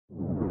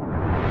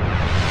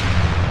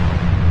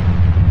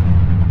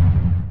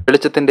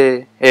വെളിച്ചത്തിൻ്റെ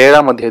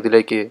 7-ാം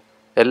അധ്യായത്തിലേക്ക്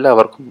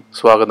എല്ലാവർക്കും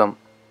സ്വാഗതം.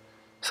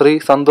 ശ്രീ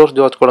സന്തോഷ്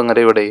ജോർജ്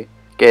കുളങ്ങരയുടെ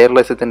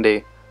കേരളൈസത്തിൻ്റെ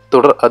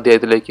തുടർ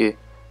അധ്യായത്തിലേക്ക്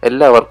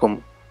എല്ലാവർക്കും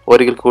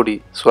ഒരിക്കൽ കൂടി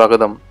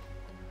സ്വാഗതം.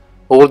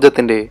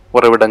 ഊർജത്തിൻ്റെ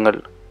ഉറവിടങ്ങൾ.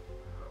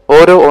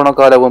 ഓരോ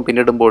ഓണക്കാലവും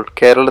പിന്നിടുമ്പോൾ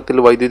കേരളത്തിൽ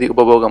വൈദ്യുതി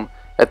ഉപഭോഗം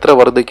എത്ര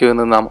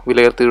വർദ്ധിക്കുമെന്ന് നാം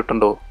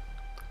വിലയിരുത്തിയിട്ടുണ്ടോ?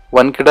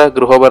 വൻകിട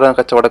ഗൃഹോപകരണ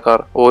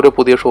കച്ചവടക്കാർ ഓരോ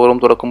പുതിയ ഷോറൂം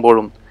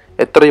തുറക്കുമ്പോഴും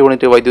എത്ര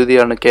യൂണിറ്റ്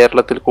വൈദ്യുതിയാണ്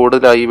കേരളത്തിൽ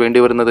കൂടുതലായി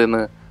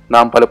വേണ്ടിവരുന്നതെന്ന്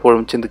നാം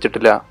പലപ്പോഴും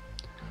ചിന്തിച്ചിട്ടില്ല.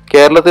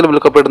 കേരളത്തിൽ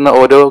വിൽക്കപ്പെടുന്ന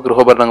ഓരോ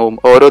ഗൃഹോപകരണവും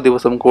ഓരോ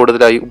ദിവസവും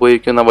കൂടുതലായി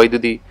ഉപയോഗിക്കുന്ന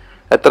വൈദ്യുതി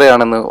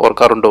എത്രയാണെന്ന്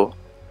ഓർക്കാറുണ്ടോ?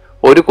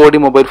 1 കോടി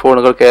മൊബൈൽ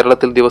ഫോണുകൾ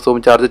കേരളത്തിൽ ദിവസവും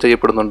ചാർജ്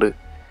ചെയ്യപ്പെടുന്നുണ്ട്.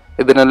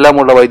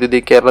 ഇതിനെല്ലാമുള്ള വൈദ്യുതി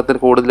കേരളത്തിൽ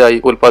കൂടുതലായി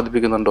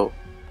ഉൽപ്പാദിപ്പിക്കുന്നുണ്ടോ?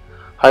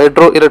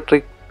 ഹൈഡ്രോ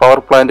ഇലക്ട്രിക് പവർ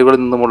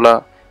പ്ലാന്റുകളിൽ നിന്നുമുള്ള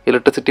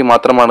ഇലക്ട്രിസിറ്റി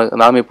മാത്രമാണ്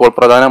നാം ഇപ്പോൾ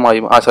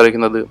പ്രധാനമായും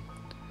ആശ്രയിക്കുന്നത്.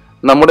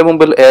 നമ്മുടെ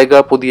മുമ്പിൽ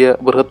ഏക പുതിയ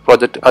ബൃഹത്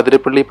പ്രോജക്റ്റ്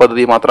അതിരപ്പള്ളി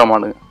പദ്ധതി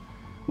മാത്രമാണ്.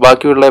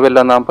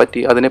 ബാക്കിയുള്ളവയെല്ലാം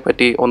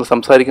അതിനെപ്പറ്റി ഒന്ന്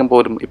സംസാരിക്കാൻ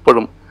പോലും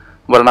ഇപ്പോഴും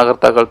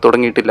ഭരണകർത്താക്കൾ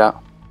തുടങ്ങിയിട്ടില്ല.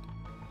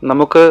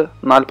 നമുക്ക്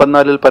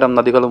 44-ൽ പരം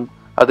നദികളും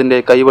അതിൻ്റെ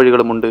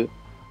കൈവഴികളുമുണ്ട്.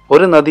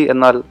 ഒരു നദി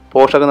എന്നാൽ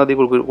പോഷക നദി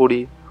കൂടി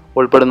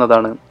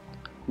ഉൾപ്പെടുന്നതാണ്.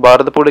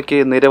 ഭാരതപ്പുഴയ്ക്ക്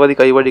നിരവധി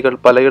കൈവഴികൾ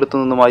പലയിടത്തു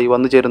നിന്നുമായി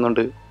വന്നു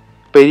ചേരുന്നുണ്ട്.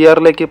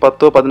 പെരിയാറിലേക്ക്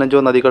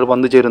 10-15 നദികൾ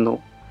വന്നു ചേരുന്നു.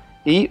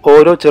 ഈ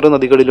ഓരോ ചെറു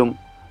നദികളിലും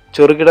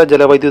ചെറുകിട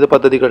ജലവൈദ്യുത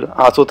പദ്ധതികൾ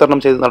ആസൂത്രണം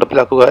ചെയ്ത്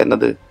നടപ്പിലാക്കുക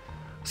എന്നത്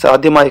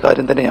സാധ്യമായ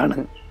കാര്യം തന്നെയാണ്.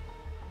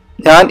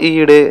 ഞാൻ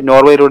ഈയിടെ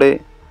നോർവേയിലൂടെ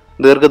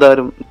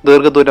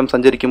ദീർഘദൂരം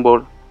സഞ്ചരിക്കുമ്പോൾ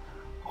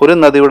ഒരു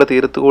നദിയുടെ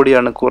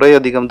തീരത്തുകൂടിയാണ്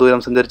കുറേയധികം ദൂരം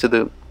സഞ്ചരിച്ചത്.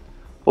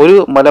 ഒരു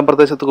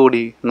മലമ്പ്രദേശത്തു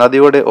കൂടി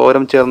നദിയുടെ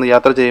ഓരം ചേർന്ന്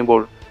യാത്ര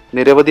ചെയ്യുമ്പോൾ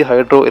നിരവധി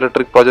ഹൈഡ്രോ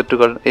ഇലക്ട്രിക്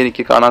പ്രോജക്റ്റുകൾ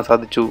എനിക്ക് കാണാൻ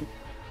സാധിച്ചു.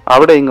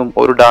 അവിടെയെങ്ങും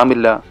ഒരു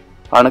ഡാമില്ല.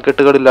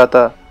 അണക്കെട്ടുകളില്ലാത്ത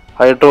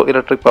ഹൈഡ്രോ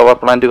ഇലക്ട്രിക് പവർ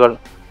പ്ലാന്റുകൾ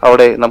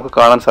അവിടെ നമുക്ക്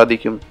കാണാൻ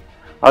സാധിക്കും.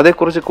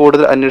 അതേക്കുറിച്ച്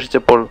കൂടുതൽ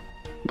അന്വേഷിച്ചപ്പോൾ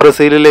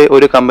ബ്രസീലിലെ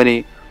ഒരു കമ്പനി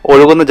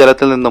ഒഴുകുന്ന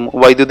ജലത്തിൽ നിന്നും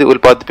വൈദ്യുതി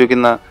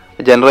ഉൽപ്പാദിപ്പിക്കുന്ന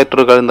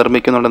ജനറേറ്ററുകൾ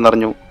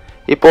നിർമ്മിക്കുന്നുണ്ടെന്നറിഞ്ഞു.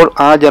 ഇപ്പോൾ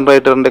ആ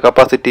ജനറേറ്ററിന്റെ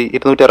കപ്പാസിറ്റി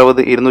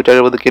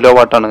 260-270 കിലോ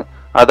വാട്ടാണ്.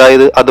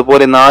 അതായത്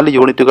അതുപോലെ 4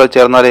 യൂണിറ്റുകൾ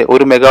ചേർന്നാലേ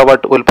 1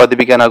 മെഗാവാട്ട്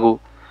ഉൽപ്പാദിപ്പിക്കാനാകൂ.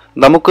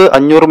 നമുക്ക്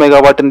 500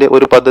 മെഗാവാട്ടിന്റെ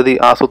ഒരു പദ്ധതി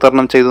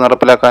ആസൂത്രണം ചെയ്ത്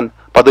നടപ്പിലാക്കാൻ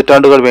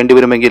പതിറ്റാണ്ടുകൾ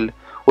വേണ്ടിവരുമെങ്കിൽ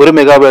 1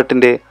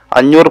 മെഗാവാട്ടിന്റെ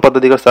 500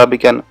 പദ്ധതികൾ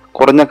സ്ഥാപിക്കാൻ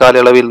കുറഞ്ഞ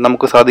കാലയളവിൽ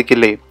നമുക്ക്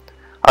സാധിക്കില്ലേ?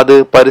 അത്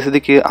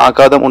പരിസ്ഥിതിക്ക്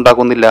ആഘാതം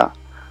ഉണ്ടാക്കുന്നില്ല,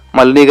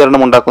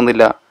 മലിനീകരണം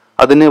ഉണ്ടാക്കുന്നില്ല,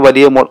 അതിന്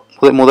വലിയ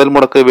മുതൽ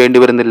മുടക്ക്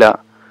വേണ്ടിവരുന്നില്ല.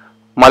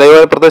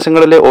 മലയോര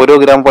പ്രദേശങ്ങളിലെ ഓരോ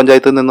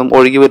ഗ്രാമപഞ്ചായത്തിൽ നിന്നും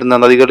ഒഴുകി വരുന്ന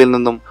നദികളിൽ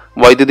നിന്നും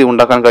വൈദ്യുതി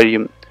ഉണ്ടാക്കാൻ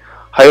കഴിയും.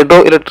 ഹൈഡ്രോ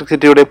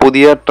ഇലക്ട്രിസിറ്റിയുടെ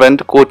പുതിയ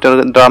ട്രെൻഡ്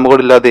കൂറ്റൻ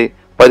ഡാമുകളില്ലാതെ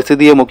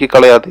പരിസ്ഥിതിയെ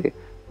മുക്കിക്കളയാതെ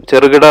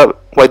ചെറുകിട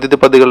വൈദ്യുതി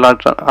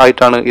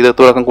പദ്ധതികളായിട്ടാണ് ഇത്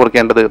തുടക്കം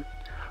കുറിക്കേണ്ടത്.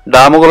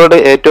 ഡാമുകളുടെ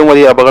ഏറ്റവും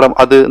വലിയ അപകടം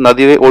അത്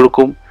നദിയെ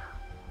ഒഴുക്കും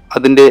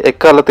അതിൻ്റെ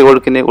എക്കാലത്തെ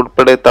ഒഴുക്കിനെ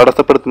ഉൾപ്പെടെ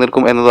തടസ്സപ്പെടുത്തി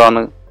നിൽക്കും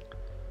എന്നതാണ്.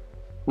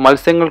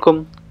 മത്സ്യങ്ങൾക്കും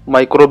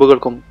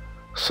മൈക്രോബുകൾക്കും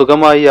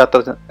സുഖമായി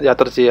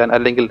യാത്ര ചെയ്യാൻ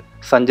അല്ലെങ്കിൽ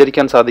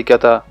സഞ്ചരിക്കാൻ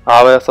സാധിക്കാത്ത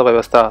ആവാസ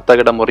വ്യവസ്ഥ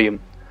തകിടം മുറിയും.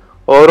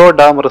 ഓരോ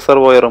ഡാം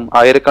റിസർവോയറും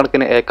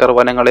ആയിരക്കണക്കിന് ഏക്കർ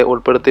വനങ്ങളെ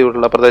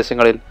ഉൾപ്പെടുത്തിയുള്ള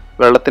പ്രദേശങ്ങളിൽ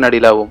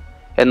വെള്ളത്തിനടിയിലാവും.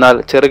 എന്നാൽ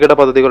ചെറുകിട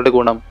പദ്ധതികളുടെ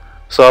ഗുണം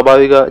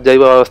സ്വാഭാവിക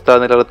ജൈവവ്യവസ്ഥ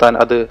നിലനിർത്താൻ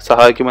അത്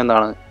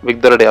സഹായിക്കുമെന്നാണ്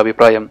വിദഗ്ധരുടെ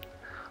അഭിപ്രായം.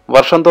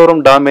 വർഷം തോറും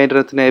ഡാം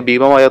മെയിൻ്റനൻസിന്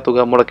ഭീമമായ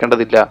തുക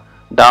മുടക്കേണ്ടതില്ല.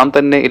 ഡാം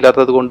തന്നെ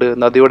ഇല്ലാത്തതുകൊണ്ട്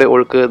നദിയുടെ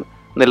ഒഴുക്ക്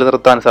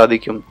നിലനിർത്താൻ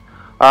സാധിക്കും.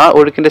 ആ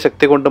ഒഴുക്കിന്റെ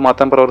ശക്തി കൊണ്ട്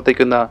മാത്രം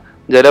പ്രവർത്തിക്കുന്ന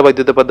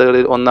ജലവൈദ്യുത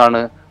പദ്ധതികളിൽ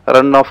ഒന്നാണ്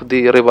run off the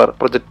river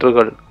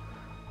പ്രൊജക്ടുകൾ.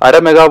 1/2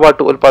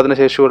 megawatt ഉൽപ്പാദന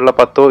ശേഷിയുള്ള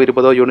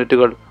 10-20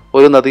 യൂണിറ്റുകൾ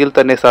ഒരു നദിയിൽ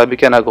തന്നെ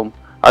സ്ഥാപിക്കാനാകും.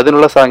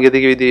 അതിനുള്ള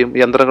സാങ്കേതിക വിദ്യയും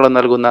യന്ത്രങ്ങളും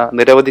നൽകുന്ന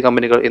നിരവധി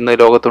കമ്പനികൾ ഇന്ന്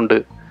ലോകത്തുണ്ട്.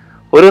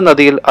 ഒരു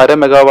നദിയിൽ 1/2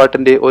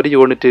 മെഗാവാട്ടിന്റെ ഒരു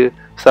യൂണിറ്റ്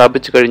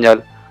സ്ഥാപിച്ചു കഴിഞ്ഞാൽ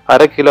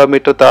 1/2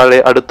 കിലോമീറ്റർ താഴെ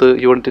അടുത്ത്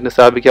യൂണിറ്റിന്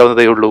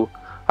സ്ഥാപിക്കാവുന്നതേയുള്ളൂ.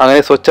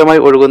 അങ്ങനെ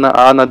സ്വച്ഛമായി ഒഴുകുന്ന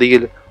ആ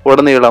നദിയിൽ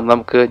ഉടനീളം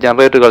നമുക്ക്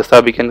ജനറേറ്ററുകൾ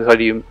സ്ഥാപിക്കാൻ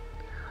കഴിയും.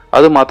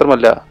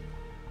 അതുമാത്രമല്ല,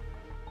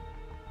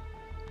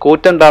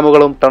 കൂറ്റൻ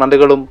ഡാമുകളും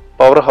ടണലുകളും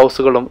പവർ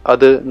ഹൗസുകളും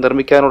അത്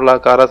നിർമ്മിക്കാനുള്ള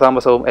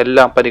കാലതാമസവും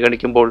എല്ലാം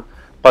പരിഗണിക്കുമ്പോൾ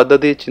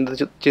പദ്ധതി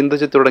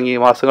ചിന്തിച്ചു തുടങ്ങി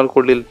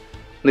മാസങ്ങൾക്കുള്ളിൽ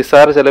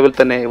നിസ്സാര ചെലവിൽ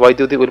തന്നെ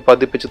വൈദ്യുതി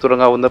ഉൽപ്പാദിപ്പിച്ചു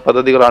തുടങ്ങാവുന്ന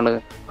പദ്ധതികളാണ്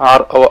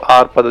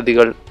ROR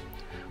പദ്ധതികൾ.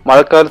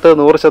 മഴക്കാലത്ത്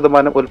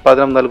 100%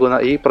 ഉൽപ്പാദനം നൽകുന്ന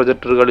ഈ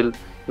പ്രൊജക്ടുകളിൽ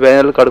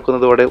വേനൽ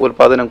കടക്കുന്നതോടെ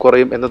ഉൽപ്പാദനം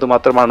കുറയും എന്നതു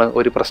മാത്രമാണ്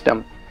ഒരു പ്രശ്നം.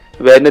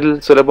 വേനലിൽ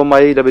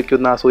സുലഭമായി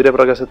ലഭിക്കുന്ന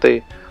സൂര്യപ്രകാശത്തെ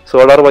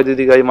സോളാർ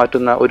വൈദ്യുതിയായി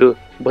മാറ്റുന്ന ഒരു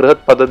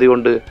ബൃഹത് പദ്ധതി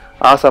കൊണ്ട്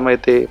ആ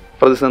സമയത്തെ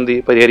പ്രതിസന്ധി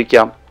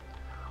പരിഹരിക്കാം.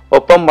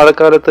 ഒപ്പം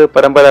മഴക്കാലത്ത്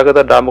പരമ്പരാഗത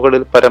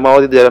ഡാമുകളിൽ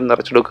പരമാവധി ജലം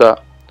നിറച്ചെടുക്കുക.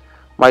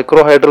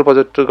 മൈക്രോ ഹൈഡ്രൽ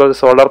പ്രൊജക്ടുകൾ,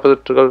 സോളാർ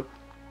പ്രൊജക്ടുകൾ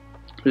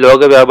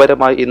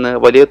ലോകവ്യാപകമായി ഇന്ന്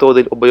വലിയ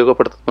തോതിൽ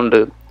ഉപയോഗപ്പെടുത്തുന്നുണ്ട്.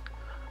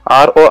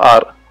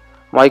 ROR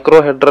മൈക്രോ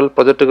ഹൈഡ്രൽ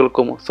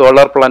പ്രൊജക്ടുകൾക്കും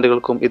സോളാർ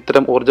പ്ലാന്റുകൾക്കും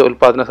ഇത്തരം ഊർജ്ജ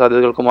ഉൽപ്പാദന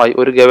സാധ്യതകൾക്കുമായി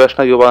ഒരു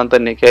ഗവേഷണ വിഭാഗം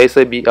തന്നെ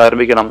KSIB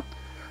ആരംഭിക്കണം.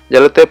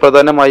 ജലത്തെ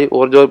പ്രധാനമായി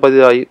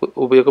ഊർജ്ജോൽപാദനമായി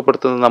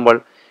ഉപയോഗപ്പെടുത്തുന്ന നമ്മൾ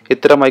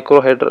ഇത്തരം മൈക്രോ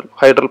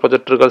ഹൈഡ്രൽ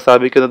പ്രൊജക്ടുകൾ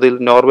സ്ഥാപിക്കുന്നതിൽ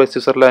നോർവേ,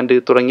 സ്വിറ്റ്സർലാൻഡ്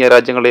തുടങ്ങിയ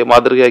രാജ്യങ്ങളെ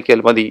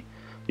മാതൃകയാക്കിയാൽ മതി.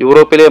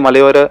 യൂറോപ്പിലെ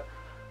മലയോര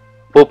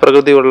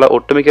ഭൂപ്രകൃതിയുള്ള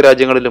ഒട്ടുമിക്ക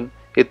രാജ്യങ്ങളിലും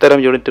ഇത്തരം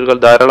യൂണിറ്റുകൾ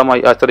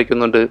ധാരാളമായി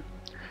ആശ്രയിക്കുന്നുണ്ട്.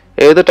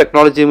 ഏത്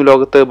ടെക്നോളജിയും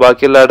ലോകത്ത്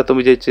ബാക്കിയെല്ലായിടത്തും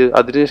വിജയിച്ച്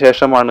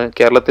അതിനുശേഷമാണ്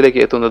കേരളത്തിലേക്ക്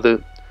എത്തുന്നത്.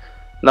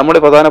 നമ്മുടെ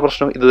പ്രധാന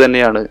പ്രശ്നം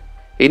ഇതുതന്നെയാണ്.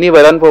 ഇനി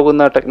വരാൻ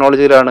പോകുന്ന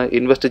ടെക്നോളജിയിലാണ്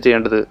ഇൻവെസ്റ്റ്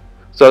ചെയ്യേണ്ടത്.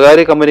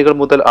 സ്വകാര്യ കമ്പനികൾ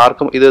മുതൽ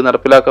ആർക്കും ഇത്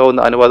നടപ്പിലാക്കാവുന്ന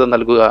അനുവാദം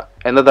നൽകുക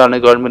എന്നതാണ്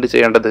ഗവൺമെന്റ്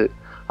ചെയ്യേണ്ടത്.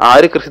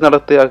 ആര് കൃഷി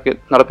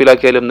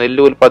നടപ്പിലാക്കിയാലും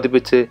നെല്ല്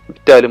ഉൽപ്പാദിപ്പിച്ച്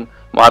വിറ്റാലും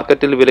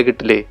മാർക്കറ്റിൽ വില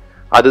കിട്ടില്ലേ?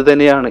 അത്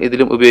തന്നെയാണ്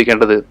ഇതിലും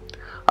ഉപയോഗിക്കേണ്ടത്.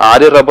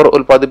 ആര് റബ്ബർ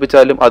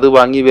ഉൽപ്പാദിപ്പിച്ചാലും അത്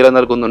വാങ്ങി വില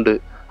നൽകുന്നുണ്ട്.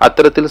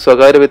 അത്തരത്തിൽ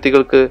സ്വകാര്യ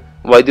വ്യക്തികൾക്ക്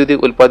വൈദ്യുതി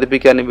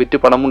ഉൽപ്പാദിപ്പിക്കാനും വിറ്റ്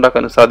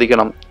പണമുണ്ടാക്കാനും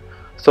സാധിക്കണം.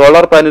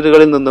 സോളാർ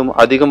പാനലുകളിൽ നിന്നും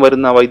അധികം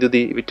വരുന്ന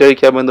വൈദ്യുതി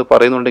വിറ്റഴിക്കാമെന്ന്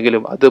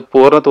പറയുന്നുണ്ടെങ്കിലും അത്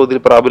പൂർണ്ണ തോതിൽ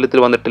പ്രാബല്യത്തിൽ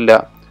വന്നിട്ടില്ല.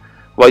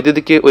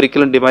 വൈദ്യുതിക്ക്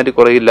ഒരിക്കലും ഡിമാൻഡ്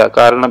കുറയില്ല.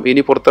 കാരണം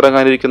ഇനി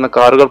പുറത്തിറങ്ങാനിരിക്കുന്ന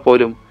കാറുകൾ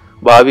പോലും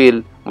ഭാവിയിൽ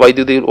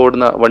വൈദ്യുതിയിൽ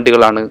ഓടുന്ന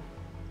വണ്ടികളാണ്.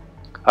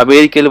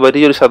 അമേരിക്കയിൽ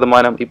വലിയൊരു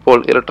ശതമാനം ഇപ്പോൾ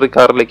ഇലക്ട്രിക്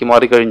കാറിലേക്ക്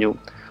മാറിക്കഴിഞ്ഞു.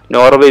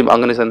 നോർവേയും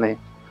അങ്ങനെ തന്നെ.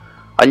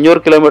 500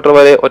 കിലോമീറ്റർ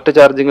വരെ ഒറ്റ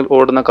ചാർജിങ്ങിൽ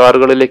ഓടുന്ന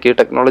കാറുകളിലേക്ക്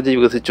ടെക്നോളജി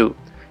വികസിച്ചു.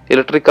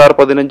 ഇലക്ട്രിക് കാർ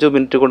 15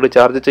 മിനിറ്റ് കൊണ്ട്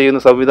ചാർജ് ചെയ്യുന്ന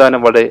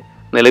സംവിധാനം വരെ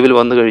നിലവിൽ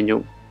വന്നു കഴിഞ്ഞു.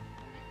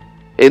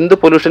 എന്ത്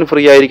പൊല്യൂഷൻ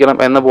ഫ്രീ ആയിരിക്കണം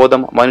എന്ന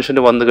ബോധം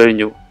മനുഷ്യന് വന്നു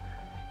കഴിഞ്ഞു.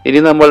 ഇനി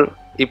നമ്മൾ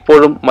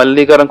ഇപ്പോഴും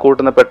മലിനീകരണം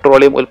കൂട്ടുന്ന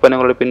പെട്രോളിയം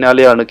ഉൽപ്പന്നങ്ങളുടെ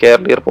പിന്നാലെയാണ്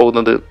കേരളീയർ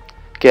പോകുന്നത്.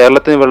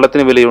 കേരളത്തിന്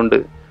വെള്ളത്തിന് വിലയുണ്ട്.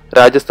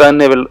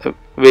 രാജസ്ഥാനിന്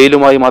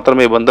വെയിലുമായി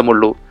മാത്രമേ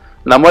ബന്ധമുള്ളൂ.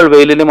 നമ്മൾ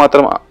വെയിലിനെ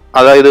മാത്രം,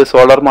 അതായത്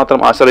സോളാർ മാത്രം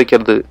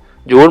ആശ്രയിക്കരുത്.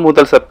 ജൂൺ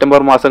മുതൽ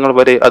സെപ്റ്റംബർ മാസങ്ങൾ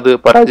വരെ അത്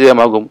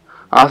പരാജയമാകും.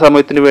 ആ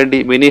സമയത്തിനു വേണ്ടി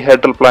മിനി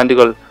ഹൈഡ്രൽ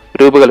പ്ലാന്റുകൾ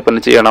രൂപകൽപ്പന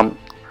ചെയ്യണം.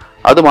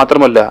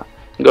 അതുമാത്രമല്ല,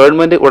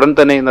 ഗവൺമെന്റ് ഉടൻ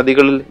തന്നെ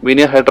നദികളിൽ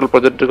മിനി ഹൈഡ്രൽ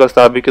പ്രൊജക്ടുകൾ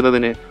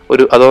സ്ഥാപിക്കുന്നതിന്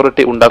ഒരു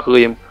അതോറിറ്റി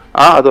ഉണ്ടാക്കുകയും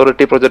ആ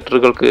അതോറിറ്റി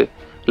പ്രൊജക്ടുകൾക്ക്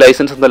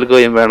ലൈസൻസ്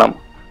നൽകുകയും വേണം.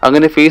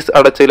 അങ്ങനെ ഫീസ്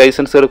അടച്ച്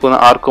ലൈസൻസ് എടുക്കുന്ന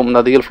ആർക്കും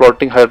നദിയിൽ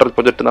ഫ്ലോട്ടിംഗ് ഹൈഡ്രൽ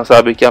പ്രൊജക്ട്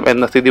സ്ഥാപിക്കാം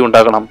എന്ന സ്ഥിതി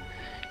ഉണ്ടാകണം.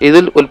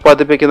 ഇതിൽ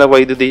ഉൽപ്പാദിപ്പിക്കുന്ന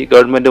വൈദ്യുതി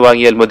ഗവൺമെന്റ്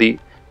വാങ്ങിയാൽ മതി.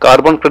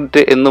 കാർബൺ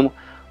ക്രെഡിറ്റ് എന്നും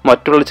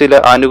മറ്റുള്ള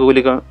ചില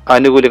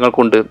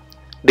ആനുകൂല്യങ്ങൾക്കുണ്ട്.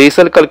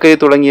 ഡീസൽ, കൽക്കരി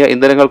തുടങ്ങിയ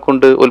ഇന്ധനങ്ങൾ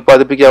കൊണ്ട്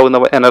ഉൽപ്പാദിപ്പിക്കാവുന്ന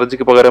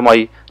എനർജിക്ക്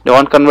പകരമായി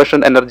നോൺ കൺവെൻഷൻ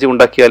എനർജി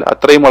ഉണ്ടാക്കിയാൽ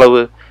അത്രയും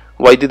അളവ്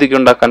വൈദ്യുതിക്ക്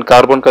ഉണ്ടാക്കാൻ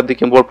കാർബൺ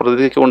കത്തിക്കുമ്പോൾ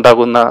പ്രകൃതിക്ക്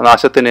ഉണ്ടാകുന്ന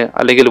നാശത്തിന്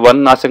അല്ലെങ്കിൽ വൻ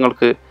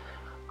നാശങ്ങൾക്ക്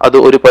അത്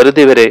ഒരു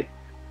പരിധിവരെ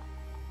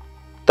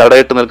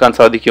തടയിട്ട് നിൽക്കാൻ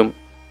സാധിക്കും.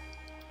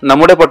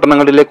 നമ്മുടെ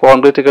പട്ടണങ്ങളിലെ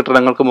കോൺക്രീറ്റ്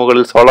കെട്ടിടങ്ങൾക്ക്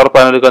മുകളിൽ സോളാർ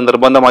പാനലുകൾ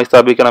നിർബന്ധമായി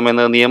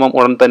സ്ഥാപിക്കണമെന്ന് നിയമം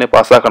ഉടൻ തന്നെ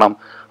പാസ്സാക്കണം.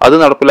 അത്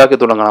നടപ്പിലാക്കി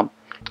തുടങ്ങണം.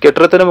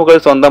 കെട്ടിടത്തിന്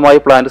മുകളിൽ സ്വന്തമായി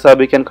പ്ലാന്റ്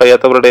സ്ഥാപിക്കാൻ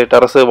കഴിയാത്തവരുടെ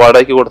ടെറസ്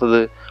വാടകയ്ക്ക്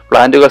കൊടുത്തത്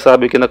പ്ലാന്റുകൾ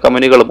സ്ഥാപിക്കുന്ന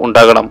കമ്പനികളും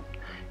ഉണ്ടാകണം.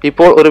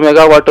 ഇപ്പോൾ 1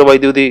 മെഗാവാട്ട്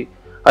വൈദ്യുതി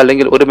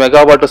അല്ലെങ്കിൽ 1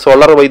 മെഗാവാട്ട്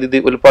സോളാർ വൈദ്യുതി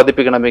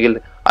ഉൽപ്പാദിപ്പിക്കണമെങ്കിൽ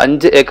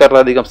 5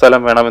 ഏക്കറിലധികം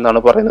സ്ഥലം വേണമെന്നാണ്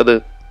പറയുന്നത്.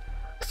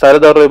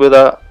 സ്ഥലദൗർലഭ്യത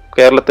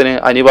കേരളത്തിന്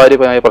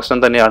അനിവാര്യമായ പ്രശ്നം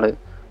തന്നെയാണ്.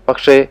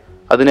 പക്ഷേ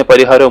അതിന്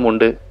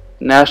പരിഹാരവുമുണ്ട്.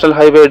 നാഷണൽ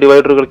ഹൈവേ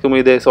ഡിവൈഡറുകൾക്ക്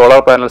മീതെ സോളാർ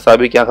പാനൽ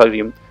സ്ഥാപിക്കാൻ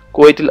കഴിയും.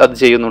 കുവൈറ്റിൽ അത്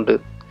ചെയ്യുന്നുണ്ട്.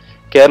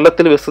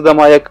 കേരളത്തിൽ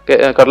വിസ്തൃതമായ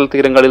കടൽ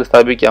തീരങ്ങളിൽ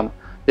സ്ഥാപിക്കാം.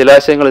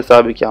 ജലാശയങ്ങളിൽ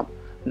സ്ഥാപിക്കാം.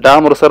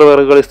 ഡാം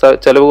റിസർവറുകളിൽ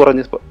ചെലവ്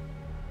കുറഞ്ഞ്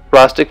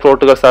പ്ലാസ്റ്റിക്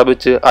ഫ്ലോട്ടുകൾ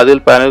സ്ഥാപിച്ച് അതിൽ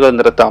പാനലുകൾ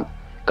നിരത്താം.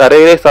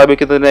 കരയിലെ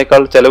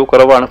സ്ഥാപിക്കുന്നതിനേക്കാൾ ചെലവ്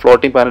കുറവാണ്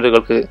ഫ്ലോട്ടിംഗ്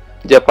പാനലുകൾക്ക്.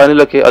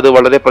 ജപ്പാനിലൊക്കെ അത്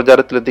വളരെ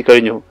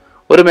പ്രചാരത്തിലെത്തിക്കഴിഞ്ഞു.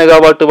 1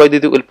 മെഗാവാട്ട്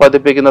വൈദ്യുതി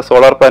ഉൽപ്പാദിപ്പിക്കുന്ന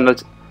സോളാർ പാനൽ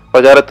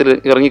പ്രചാരത്തിൽ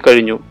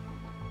ഇറങ്ങിക്കഴിഞ്ഞു.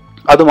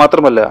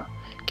 അതുമാത്രമല്ല,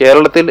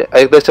 കേരളത്തിൽ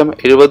ഏകദേശം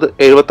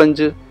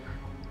 75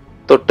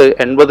 തൊട്ട്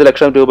 80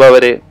 ലക്ഷം രൂപ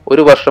വരെ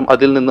ഒരു വർഷം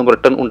അതിൽ നിന്നും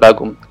റിട്ടേൺ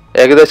ഉണ്ടാകും.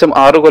 ഏകദേശം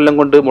 6 കൊല്ലം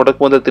കൊണ്ട്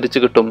മുടക്കുമുതൽ തിരിച്ചു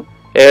കിട്ടും.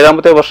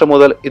 7ാമത്തെ വർഷം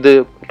മുതൽ ഇത്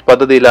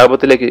പദ്ധതി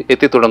ലാഭത്തിലേക്ക്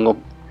എത്തിത്തുടങ്ങും.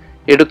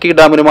 ഇടുക്കി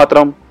ഡാമിന്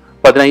മാത്രം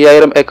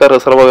 15,000 ഏക്കർ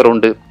റിസർവോയർ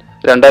ഉണ്ട്.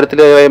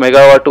 2000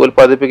 മെഗാവാട്ട്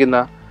ഉൽപ്പാദിപ്പിക്കുന്ന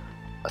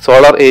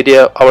സോളാർ ഏരിയ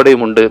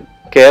അവിടെയുമുണ്ട്.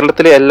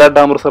 കേരളത്തിലെ എല്ലാ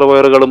ഡാം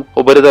റിസർവോയറുകളും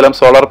ഉപരിതലം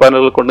സോളാർ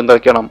പാനലുകൾ കൊണ്ട്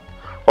നിറയ്ക്കണം.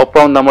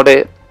 ഒപ്പം നമ്മുടെ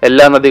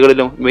എല്ലാ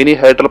നദികളിലും മിനി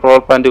ഹൈഡ്രൽ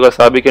പവർ പ്ലാന്റുകൾ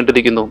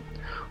സ്ഥാപിക്കേണ്ടിയിരിക്കുന്നു.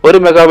 1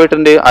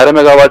 മെഗാവാട്ടിന്റെ 1/2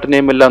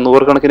 മെഗാവാട്ടിന്റെയും എല്ലാം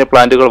 100 കണക്കിന്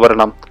പ്ലാന്റുകൾ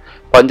വരണം.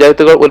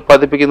 പഞ്ചായത്തുകൾ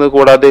ഉൽപ്പാദിപ്പിക്കുന്നത്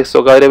കൂടാതെ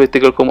സ്വകാര്യ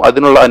വ്യക്തികൾക്കും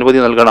അതിനുള്ള അനുമതി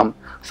നൽകണം.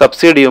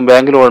 സബ്സിഡിയും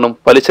ബാങ്ക് ലോണും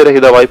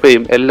പലിശരഹിത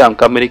വായ്പയും എല്ലാം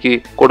കമ്പനിക്ക്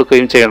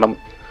കൊടുക്കുകയും ചെയ്യണം.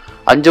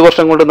 5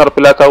 വർഷം കൊണ്ട്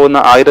നടപ്പിലാക്കാവുന്ന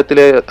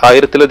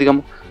 1000-ത്തിലധികം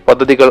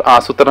പദ്ധതികൾ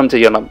ആസൂത്രണം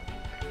ചെയ്യണം.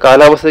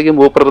 കാലാവസ്ഥയ്ക്കും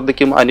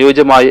ഭൂപ്രകൃതിക്കും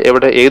അനുയോജ്യമായ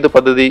എവിടെ ഏത്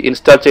പദ്ധതി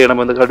ഇൻസ്റ്റാൾ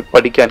ചെയ്യണമെന്ന്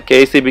പഠിക്കാൻ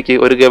KICBക്ക്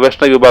ഒരു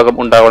ഗവേഷണ വിഭാഗം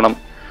ഉണ്ടാവണം.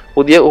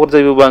 പുതിയ ഊർജ്ജ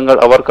വിഭാഗങ്ങൾ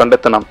അവർ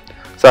കണ്ടെത്തണം.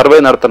 സർവേ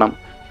നടത്തണം.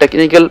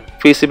 ടെക്നിക്കൽ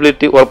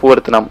ഫീസിബിലിറ്റി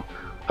ഉറപ്പുവരുത്തണം.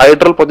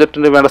 ഹൈഡ്രൽ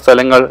പ്രൊജക്ടിന് വേണ്ട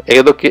സ്ഥലങ്ങൾ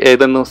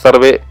ഏതെന്ന്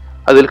സർവേ,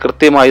 അതിൽ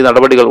കൃത്യമായ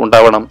നടപടികൾ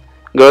ഉണ്ടാവണം.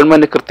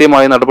 ഗവൺമെന്റ്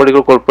കൃത്യമായ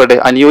നടപടികൾക്കുൾപ്പെടെ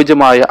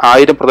അനുയോജ്യമായ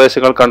 1000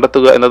 പ്രദേശങ്ങൾ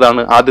കണ്ടെത്തുക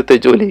എന്നതാണ് ആദ്യത്തെ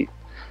ജോലി.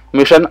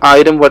 മിഷൻ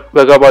 1000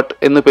 മെഗാവാട്ട്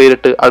എന്ന്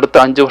പേരിട്ട് അടുത്ത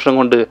 5 വർഷം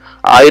കൊണ്ട്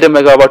 1000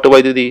 മെഗാവാട്ട്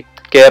വൈദ്യുതി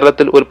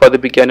കേരളത്തിൽ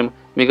ഉൽപ്പാദിപ്പിക്കാനും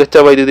മികച്ച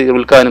വൈദ്യുതി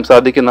വിൽക്കാനും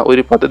സാധിക്കുന്ന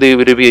ഒരു പദ്ധതി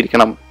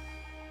രൂപീകരിക്കണം.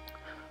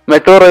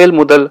 മെട്രോ റെയിൽ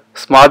മുതൽ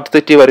സ്മാർട്ട്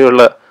സിറ്റി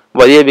വരെയുള്ള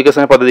വലിയ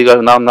വികസന പദ്ധതികൾ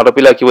നാം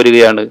നടപ്പിലാക്കി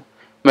വരികയാണ്.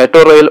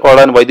 മെട്രോ റെയിൽ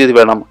ഓടാൻ വൈദ്യുതി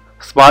വേണം.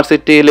 സ്മാർട്ട്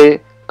സിറ്റിയിലെ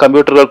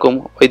കമ്പ്യൂട്ടറുകൾക്കും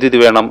വൈദ്യുതി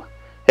വേണം.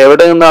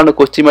 എവിടെ നിന്നാണ്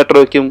കൊച്ചി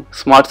മെട്രോയ്ക്കും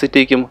സ്മാർട്ട്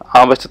സിറ്റിക്കും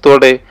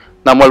ആവശ്യത്തോടെ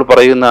നമ്മൾ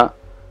പറയുന്ന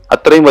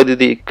അത്രയും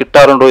വൈദ്യുതി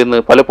കിട്ടാറുണ്ടോ എന്ന്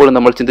പലപ്പോഴും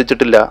നമ്മൾ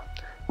ചിന്തിച്ചിട്ടില്ല.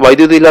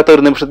 വൈദ്യുതി ഇല്ലാത്ത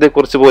ഒരു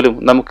നിമിഷത്തെക്കുറിച്ച് പോലും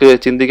നമുക്ക്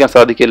ചിന്തിക്കാൻ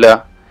സാധിക്കില്ല.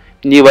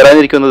 ഇനി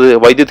വരാനിരിക്കുന്നത്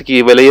വൈദ്യുതിക്ക്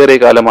വിലയേറിയ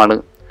കാലമാണ്.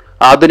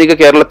 ആധുനിക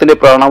കേരളത്തിന്റെ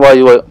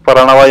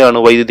പ്രാണവായുവാണ്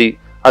വൈദ്യുതി.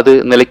 അത്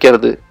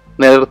നിലയ്ക്കരുത്.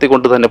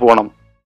 നിലനിർത്തിക്കൊണ്ട് തന്നെ പോകണം.